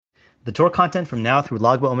The Torah content from now through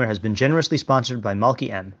Lag BaOmer has been generously sponsored by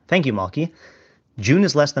Malki M. Thank you, Malki. June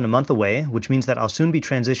is less than a month away, which means that I'll soon be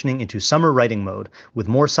transitioning into summer writing mode, with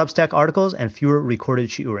more Substack articles and fewer recorded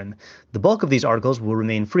shiurim. The bulk of these articles will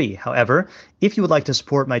remain free. However, if you would like to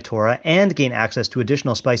support my Torah and gain access to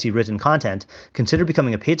additional spicy written content, consider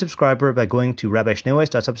becoming a paid subscriber by going to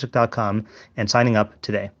rabbischneeweiss.substack.com and signing up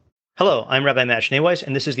today. Hello, I'm Rabbi Matt Schneeweiss,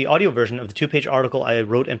 and this is the audio version of the two-page article I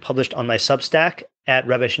wrote and published on my Substack at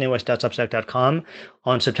rabbischneeweiss.substack.com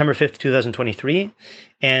on September 5th, 2023.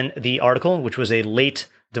 And the article, which was a late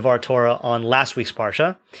Devar Torah on last week's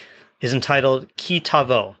Parsha, is entitled Ki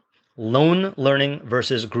Tavo, Lone Learning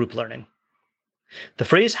versus Group Learning. The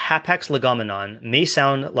phrase hapax legomenon may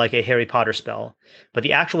sound like a Harry Potter spell, but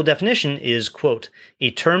the actual definition is, quote,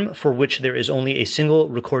 a term for which there is only a single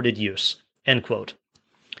recorded use, end quote.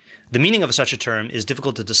 The meaning of such a term is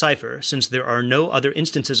difficult to decipher, since there are no other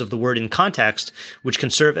instances of the word in context which can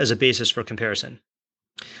serve as a basis for comparison.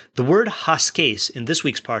 The word haskes in this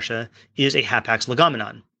week's Parsha is a hapax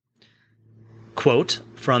legomenon. Quote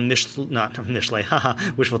from wishful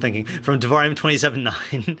thinking, from Devarim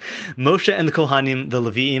 27:9, Moshe and the Kohanim, the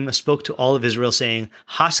Leviim, spoke to all of Israel, saying,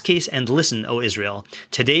 Haskes and listen, O Israel.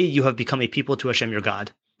 Today you have become a people to Hashem your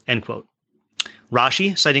God. End quote.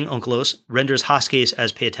 Rashi, citing Onkelos, renders haskes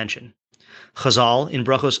as pay attention. Chazal, in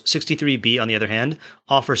Brachos 63b, on the other hand,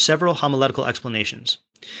 offers several homiletical explanations.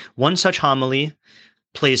 One such homily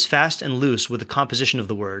plays fast and loose with the composition of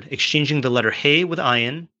the word, exchanging the letter he with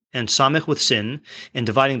ayin and samech with sin, and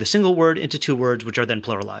dividing the single word into two words, which are then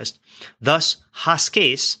pluralized. Thus,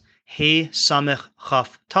 haskes, he samech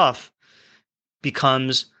chaf taf,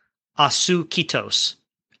 becomes asu kitos,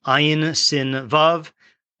 ayin sin vav,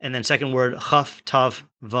 and then second word, chaf, tav,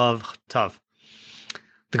 vav, tav.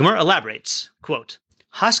 The Gemara elaborates, quote,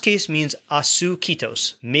 Haskes means asu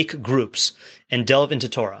kitos, make groups, and delve into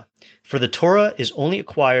Torah. For the Torah is only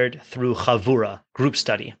acquired through chavura, group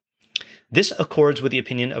study. This accords with the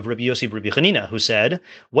opinion of Rabbi Yossi Rabbi Chanina, who said,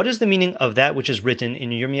 what is the meaning of that which is written in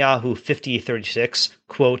Yirmiyahu 50:36,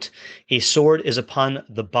 quote, a sword is upon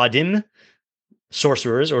the badim,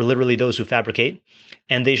 sorcerers, or literally those who fabricate,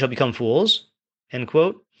 and they shall become fools, end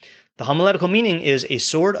quote. The homiletical meaning is a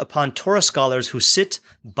sword upon Torah scholars who sit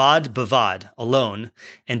bad bavad, alone,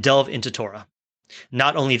 and delve into Torah.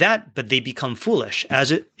 Not only that, but they become foolish, as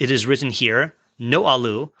it is written here, no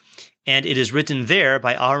alu, and it is written there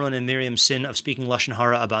by Aaron and Miriam's sin of speaking Lashon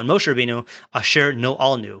Hara about Moshe Rabbeinu, asher no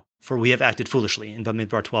alnu, for we have acted foolishly, in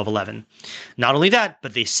Bamidbar 12:11. Not only that,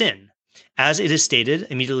 but they sin, as it is stated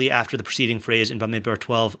immediately after the preceding phrase in Bamidbar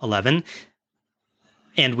 12:11,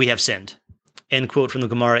 and we have sinned. End quote from the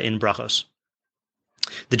Gemara in Brachos.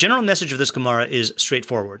 The general message of this Gemara is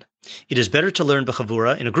straightforward. It is better to learn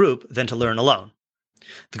b'chavura in a group than to learn alone.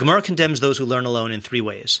 The Gemara condemns those who learn alone in three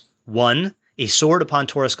ways. 1, a sword upon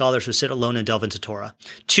Torah scholars who sit alone and delve into Torah.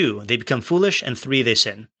 2, they become foolish, and 3, they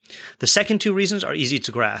sin. The second two reasons are easy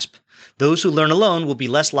to grasp. Those who learn alone will be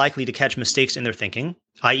less likely to catch mistakes in their thinking,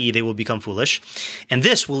 i.e. they will become foolish, and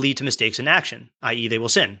this will lead to mistakes in action, i.e. they will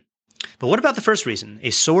sin. But what about the first reason, a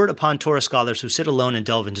sword upon Torah scholars who sit alone and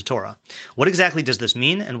delve into Torah? What exactly does this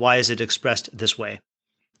mean, and why is it expressed this way?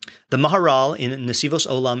 The Maharal in Nesivos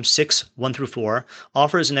Olam 6:1-4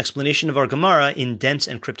 offers an explanation of our Gemara in dense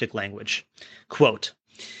and cryptic language. Quote,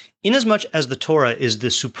 inasmuch as the Torah is the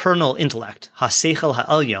supernal intellect, ha-seichel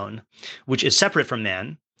ha'elyon, which is separate from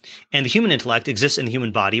man, and the human intellect exists in the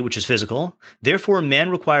human body, which is physical, therefore man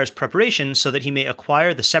requires preparation so that he may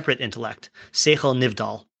acquire the separate intellect, seichel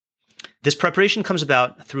nivdal. This preparation comes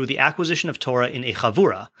about through the acquisition of Torah in a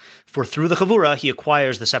chavura, for through the chavura he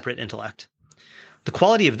acquires the separate intellect. The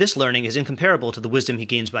quality of this learning is incomparable to the wisdom he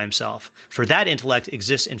gains by himself, for that intellect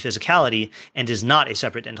exists in physicality and is not a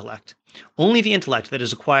separate intellect. Only the intellect that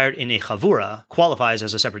is acquired in a chavura qualifies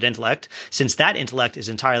as a separate intellect, since that intellect is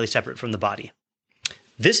entirely separate from the body.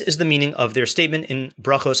 This is the meaning of their statement in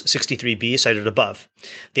Brachos 63b, cited above.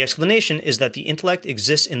 The explanation is that the intellect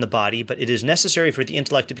exists in the body, but it is necessary for the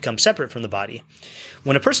intellect to become separate from the body.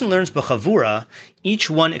 When a person learns b'chavura, each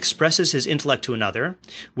one expresses his intellect to another,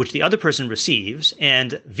 which the other person receives,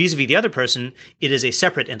 and vis-a-vis the other person, it is a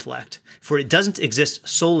separate intellect, for it doesn't exist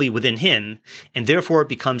solely within him, and therefore it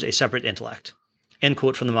becomes a separate intellect. End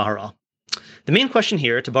quote from the Maharal. The main question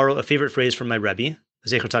here, to borrow a favorite phrase from my Rebbe,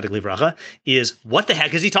 Zecher Tzadik Livracha, is what the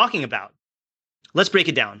heck is he talking about? Let's break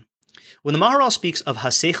it down. When the Maharal speaks of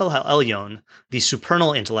Haseichel HaElyon, the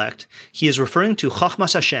supernal intellect, he is referring to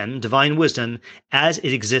Chachmas Hashem, divine wisdom, as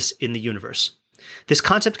it exists in the universe. This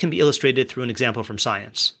concept can be illustrated through an example from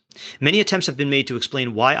science. Many attempts have been made to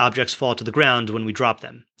explain why objects fall to the ground when we drop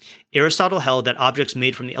them. Aristotle held that objects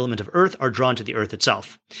made from the element of earth are drawn to the earth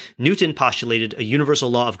itself. Newton postulated a universal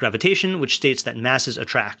law of gravitation which states that masses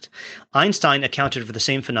attract. Einstein accounted for the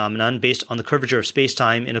same phenomenon based on the curvature of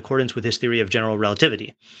space-time in accordance with his theory of general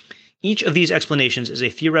relativity. Each of these explanations is a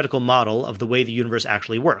theoretical model of the way the universe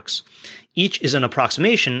actually works. Each is an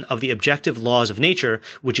approximation of the objective laws of nature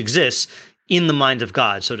which exists in the mind of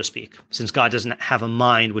God, so to speak, since God doesn't have a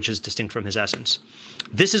mind which is distinct from his essence.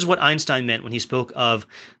 This is what Einstein meant when he spoke of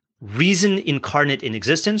reason incarnate in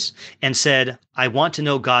existence and said, I want to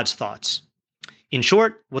know God's thoughts. In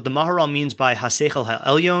short, what the Maharal means by Hasechel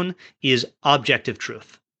HaElyon is objective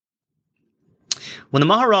truth. When the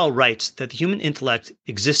Maharal writes that the human intellect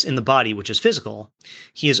exists in the body, which is physical,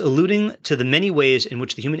 he is alluding to the many ways in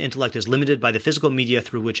which the human intellect is limited by the physical media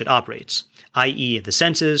through which it operates, i.e. the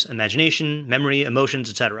senses, imagination, memory, emotions,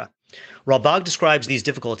 etc. Ralbag describes these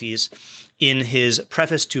difficulties in his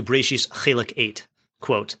preface to Breshis Chelik 8.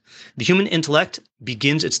 Quote, the human intellect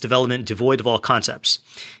begins its development devoid of all concepts,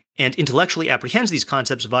 and intellectually apprehends these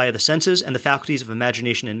concepts via the senses and the faculties of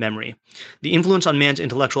imagination and memory. The influence on man's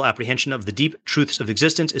intellectual apprehension of the deep truths of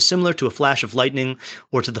existence is similar to a flash of lightning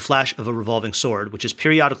or to the flash of a revolving sword, which is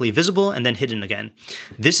periodically visible and then hidden again.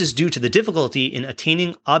 This is due to the difficulty in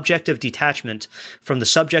attaining objective detachment from the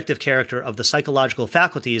subjective character of the psychological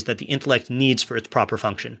faculties that the intellect needs for its proper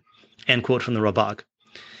function. End quote from the Ralbag.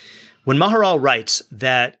 When Maharal writes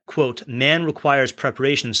that, quote, man requires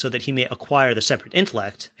preparation so that he may acquire the separate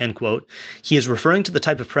intellect, end quote, he is referring to the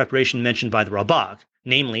type of preparation mentioned by the Ralbag,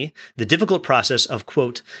 namely, the difficult process of,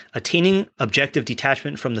 quote, attaining objective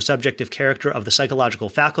detachment from the subjective character of the psychological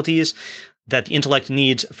faculties that the intellect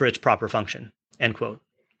needs for its proper function, end quote.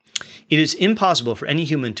 It is impossible for any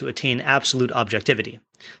human to attain absolute objectivity.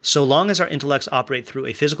 So long as our intellects operate through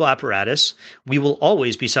a physical apparatus, we will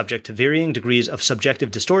always be subject to varying degrees of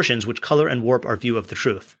subjective distortions which color and warp our view of the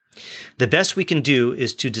truth. The best we can do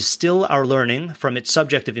is to distill our learning from its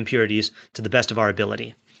subjective impurities to the best of our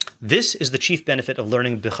ability. This is the chief benefit of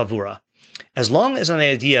learning b'chavura. As long as an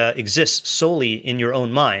idea exists solely in your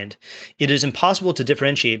own mind, it is impossible to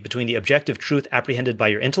differentiate between the objective truth apprehended by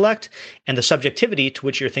your intellect and the subjectivity to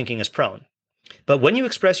which your thinking is prone. But when you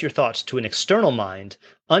express your thoughts to an external mind,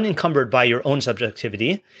 unencumbered by your own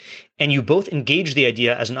subjectivity, and you both engage the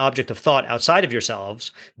idea as an object of thought outside of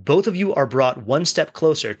yourselves, both of you are brought one step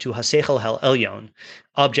closer to Hasechel HaElyon,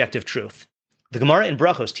 objective truth. The Gemara in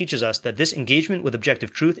Brachos teaches us that this engagement with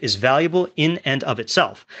objective truth is valuable in and of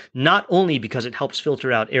itself, not only because it helps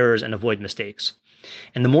filter out errors and avoid mistakes.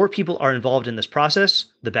 And the more people are involved in this process,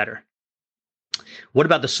 the better. What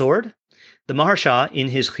about the sword? The Maharsha, in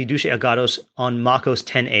his Chidushei Agados on Makos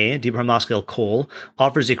 10a, Dibra Maskel Kol,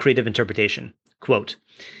 offers a creative interpretation. Quote,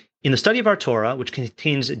 in the study of our Torah, which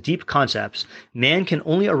contains deep concepts, man can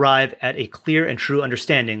only arrive at a clear and true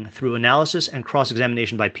understanding through analysis and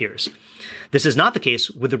cross-examination by peers. This is not the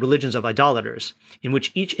case with the religions of idolaters, in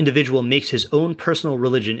which each individual makes his own personal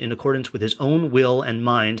religion in accordance with his own will and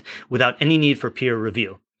mind without any need for peer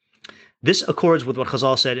review. This accords with what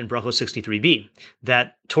Chazal said in Brachos 63b,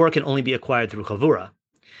 that Torah can only be acquired through chavura.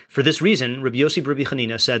 For this reason, Rabbi Yossi Rabbi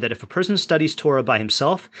Chanina said that if a person studies Torah by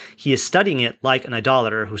himself, he is studying it like an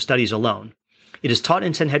idolater who studies alone. It is taught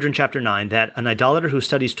in Sanhedrin chapter 9 that an idolater who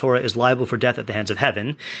studies Torah is liable for death at the hands of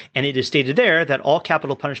heaven, and it is stated there that all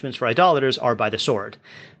capital punishments for idolaters are by the sword.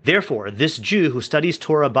 Therefore, this Jew who studies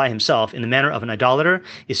Torah by himself in the manner of an idolater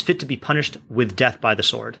is fit to be punished with death by the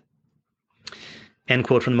sword. End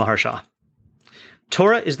quote from the Maharsha.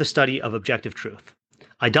 Torah is the study of objective truth.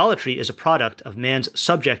 Idolatry is a product of man's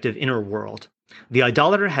subjective inner world. The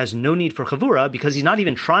idolater has no need for chavura because he's not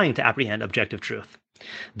even trying to apprehend objective truth.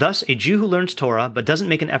 Thus, a Jew who learns Torah but doesn't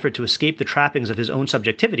make an effort to escape the trappings of his own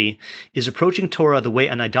subjectivity is approaching Torah the way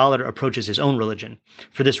an idolater approaches his own religion.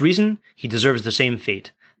 For this reason, he deserves the same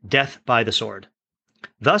fate, death by the sword.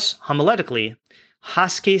 Thus, homiletically,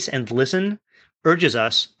 Haskes and Listen urges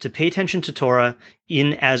us to pay attention to Torah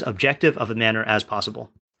in as objective of a manner as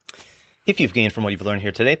possible. If you've gained from what you've learned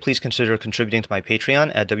here today, please consider contributing to my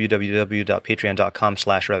Patreon at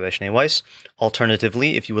www.patreon.com/Rabbi Shnei Weiss.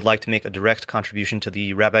 Alternatively, if you would like to make a direct contribution to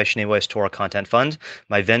the Rabbi Shnei Weiss Torah Content Fund,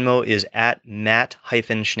 my Venmo is at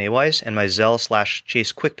Matt-Shnei Weiss, and my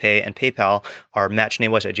Zelle/Chase QuickPay and PayPal are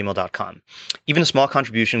mattschneiweiss@gmail.com. Even a small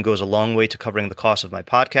contribution goes a long way to covering the cost of my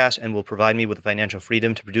podcast and will provide me with the financial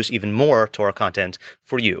freedom to produce even more Torah content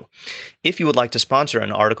for you. If you would like to sponsor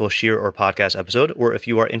an article, shir, or podcast episode, or if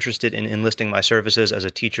you are interested in enlisting my services as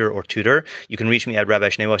a teacher or tutor, you can reach me at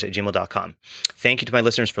rabbishnewas@gmail.com. Thank you to my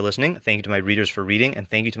listeners for listening. Thank you to my readers for reading. And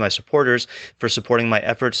thank you to my supporters for supporting my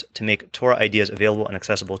efforts to make Torah ideas available and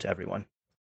accessible to everyone.